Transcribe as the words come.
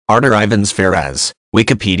Artur Ivens Ferraz,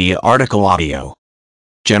 Wikipedia article audio.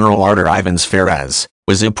 General Artur Ivens Ferraz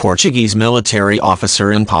was a Portuguese military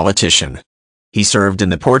officer and politician. He served in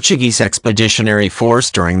the Portuguese Expeditionary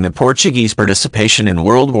Force during the Portuguese participation in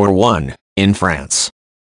World War I, in France.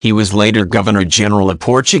 He was later Governor-General of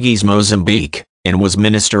Portuguese Mozambique, and was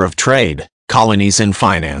Minister of Trade, Colonies and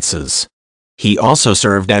Finances. He also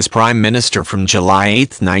served as Prime Minister from July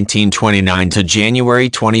 8, 1929 to January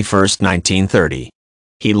 21, 1930.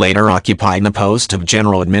 He later occupied the post of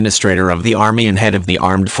General Administrator of the Army and Head of the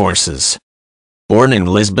Armed Forces. Born in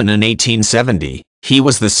Lisbon in 1870, he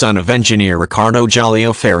was the son of engineer Ricardo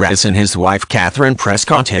Jalio Ferraz and his wife Catherine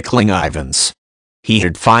Prescott Hickling Ivens. He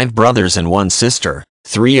had 5 brothers and 1 sister.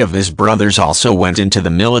 3 of his brothers also went into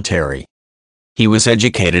the military. He was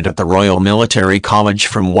educated at the Royal Military College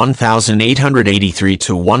from 1883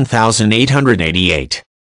 to 1888.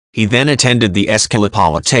 He then attended the Escola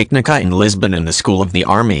Politécnica in Lisbon and the School of the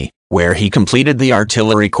Army, where he completed the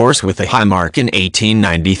artillery course with a high mark in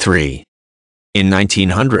 1893. In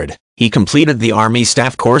 1900, he completed the Army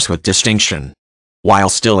Staff course with distinction. While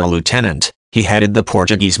still a lieutenant, he headed the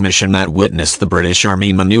Portuguese mission that witnessed the British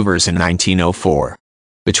Army maneuvers in 1904.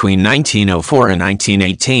 Between 1904 and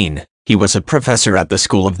 1918, he was a professor at the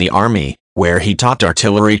School of the Army, where he taught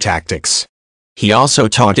artillery tactics. He also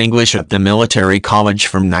taught English at the Military College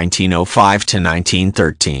from 1905 to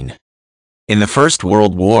 1913. In the First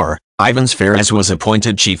World War, Ivens Ferraz was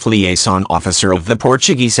appointed Chief Liaison Officer of the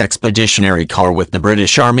Portuguese Expeditionary Corps with the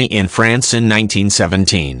British Army in France in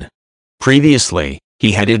 1917. Previously,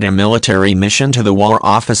 he headed a military mission to the War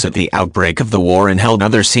Office at the outbreak of the war and held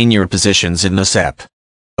other senior positions in the SEP.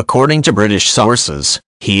 According to British sources,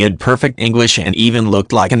 he had perfect English and even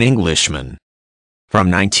looked like an Englishman. From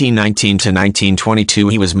 1919 to 1922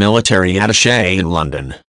 he was military attaché in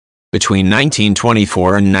London. Between 1924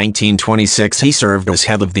 and 1926 he served as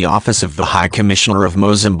head of the Office of the High Commissioner of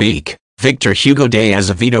Mozambique, Victor Hugo de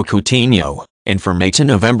Azevedo Coutinho, and from May to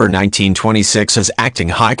November 1926 as Acting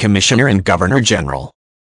High Commissioner and Governor-General.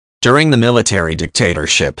 During the military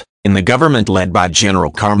dictatorship, in the government led by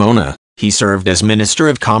General Carmona, he served as Minister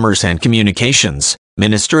of Commerce and Communications,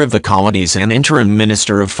 Minister of the Colonies and Interim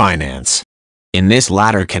Minister of Finance. In this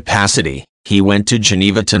latter capacity, he went to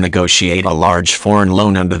Geneva to negotiate a large foreign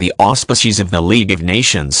loan under the auspices of the League of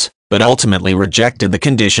Nations, but ultimately rejected the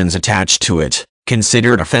conditions attached to it,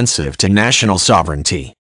 considered offensive to national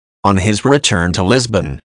sovereignty. On his return to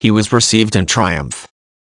Lisbon, he was received in triumph.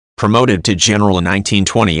 Promoted to general in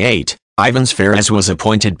 1928, Ivens Ferraz was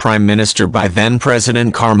appointed Prime Minister by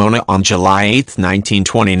then-President Carmona on July 8,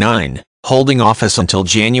 1929, holding office until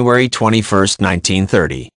January 21,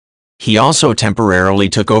 1930. He also temporarily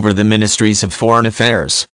took over the Ministries of Foreign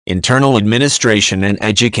Affairs, Internal Administration and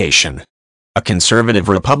Education. A conservative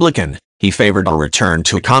Republican, he favored a return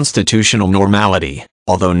to constitutional normality,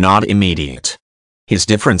 although not immediate. His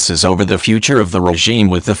differences over the future of the regime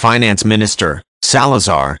with the finance minister,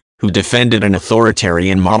 Salazar, who defended an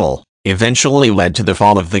authoritarian model, eventually led to the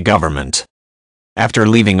fall of the government. After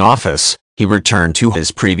leaving office, he returned to his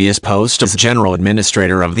previous post as General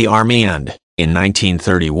Administrator of the Army and, in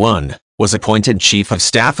 1931, was appointed Chief of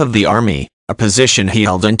Staff of the Army, a position he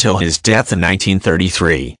held until his death in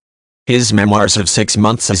 1933. His memoirs of 6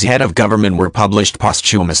 months as head of government were published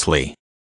posthumously.